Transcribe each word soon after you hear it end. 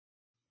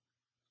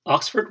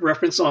Oxford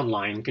Reference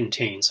Online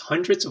contains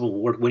hundreds of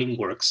award-winning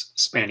works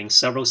spanning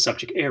several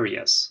subject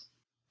areas.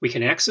 We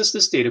can access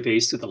this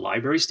database through the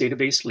library's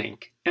database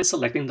link and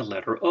selecting the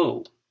letter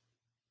O.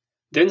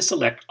 Then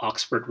select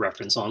Oxford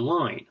Reference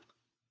Online.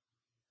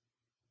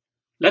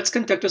 Let's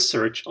conduct a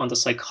search on the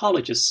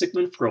psychologist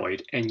Sigmund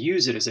Freud and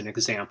use it as an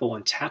example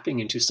on tapping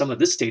into some of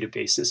this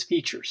database's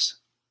features.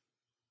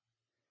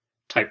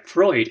 Type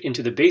Freud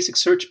into the basic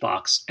search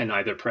box and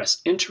either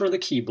press Enter on the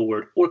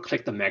keyboard or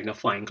click the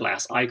magnifying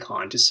glass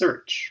icon to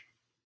search.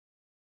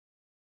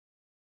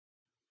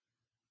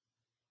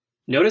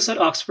 Notice that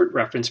Oxford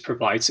Reference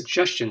provides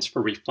suggestions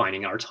for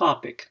refining our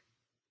topic.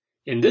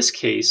 In this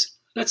case,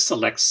 let's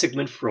select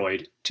Sigmund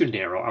Freud to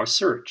narrow our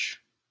search.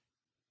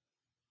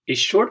 A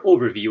short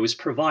overview is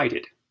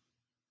provided.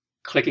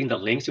 Clicking the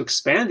link to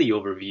expand the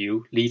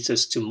overview leads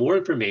us to more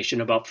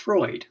information about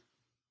Freud.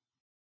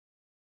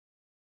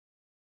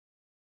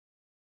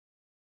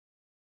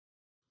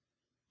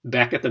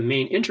 Back at the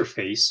main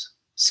interface,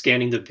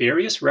 scanning the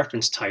various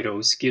reference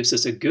titles gives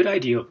us a good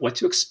idea of what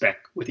to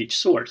expect with each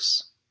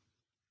source.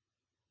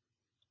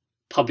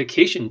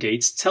 Publication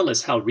dates tell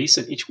us how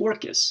recent each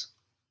work is.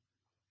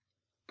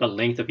 The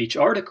length of each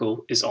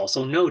article is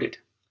also noted.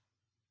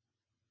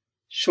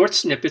 Short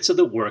snippets of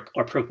the work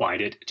are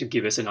provided to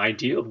give us an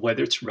idea of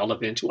whether it's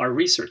relevant to our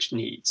research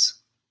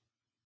needs.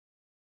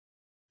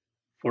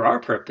 For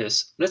our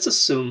purpose, let's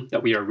assume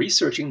that we are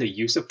researching the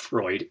use of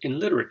Freud in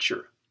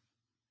literature.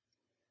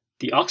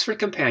 The Oxford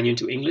Companion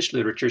to English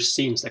Literature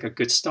seems like a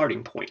good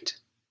starting point.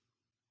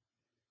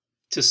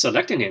 To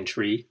select an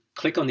entry,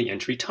 click on the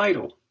entry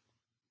title.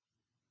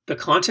 The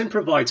content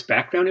provides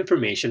background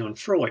information on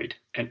Freud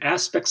and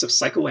aspects of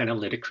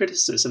psychoanalytic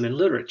criticism in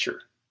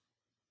literature.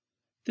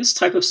 This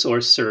type of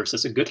source serves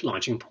as a good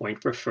launching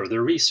point for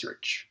further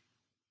research.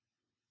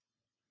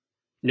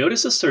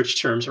 Notice the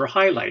search terms are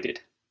highlighted.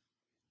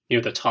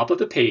 Near the top of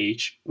the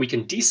page, we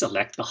can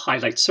deselect the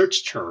highlight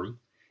search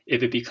term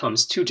if it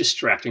becomes too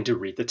distracting to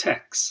read the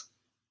text.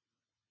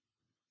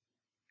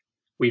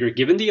 We are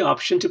given the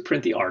option to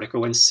print the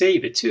article and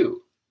save it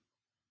too.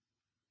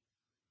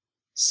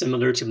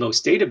 Similar to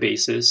most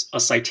databases, a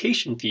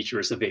citation feature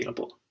is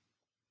available.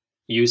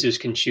 Users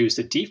can choose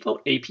the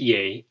default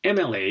APA,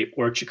 MLA,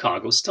 or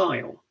Chicago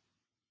style.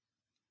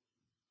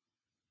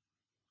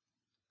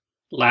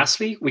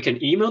 Lastly, we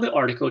can email the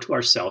article to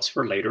ourselves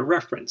for later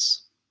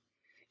reference.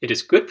 It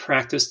is good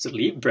practice to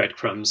leave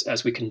breadcrumbs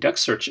as we conduct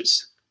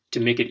searches to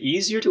make it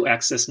easier to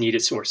access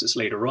needed sources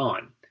later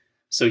on,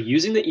 so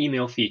using the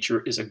email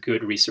feature is a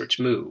good research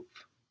move.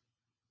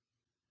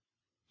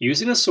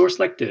 Using a source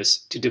like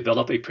this to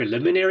develop a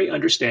preliminary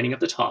understanding of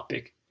the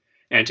topic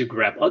and to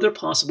grab other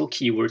possible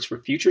keywords for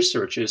future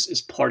searches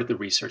is part of the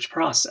research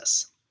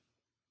process.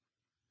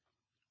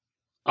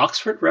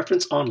 Oxford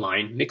Reference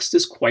Online makes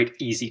this quite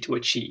easy to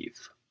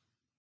achieve.